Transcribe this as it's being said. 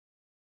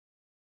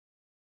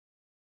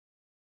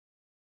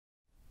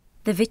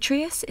The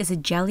vitreous is a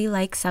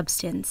jelly-like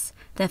substance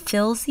that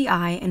fills the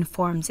eye and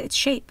forms its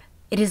shape.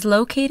 It is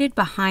located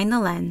behind the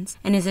lens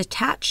and is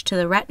attached to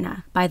the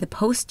retina by the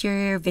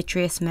posterior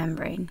vitreous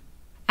membrane.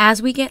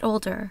 As we get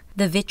older,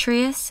 the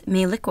vitreous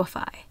may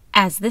liquify.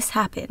 As this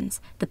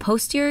happens, the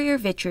posterior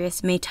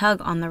vitreous may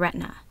tug on the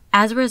retina.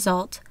 As a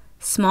result,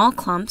 small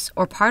clumps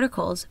or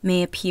particles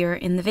may appear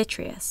in the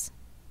vitreous.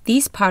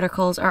 These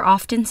particles are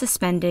often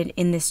suspended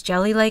in this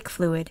jelly-like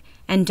fluid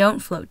and don't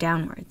float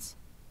downwards.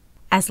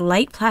 As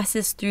light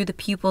passes through the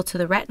pupil to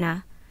the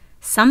retina,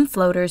 some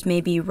floaters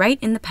may be right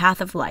in the path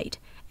of light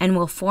and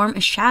will form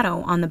a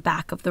shadow on the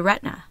back of the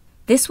retina.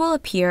 This will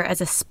appear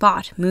as a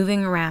spot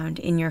moving around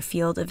in your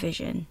field of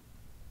vision.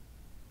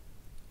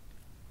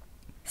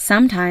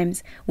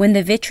 Sometimes, when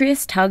the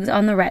vitreous tugs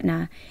on the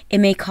retina, it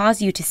may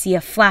cause you to see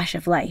a flash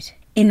of light.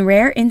 In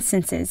rare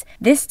instances,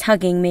 this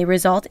tugging may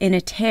result in a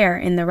tear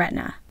in the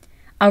retina.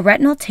 A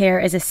retinal tear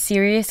is a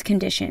serious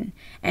condition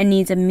and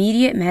needs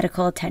immediate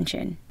medical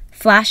attention.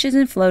 Flashes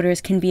and floaters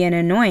can be an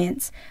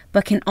annoyance,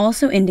 but can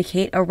also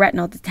indicate a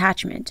retinal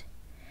detachment.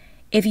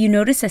 If you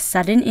notice a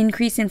sudden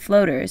increase in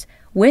floaters,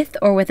 with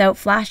or without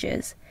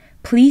flashes,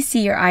 please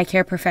see your eye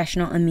care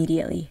professional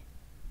immediately.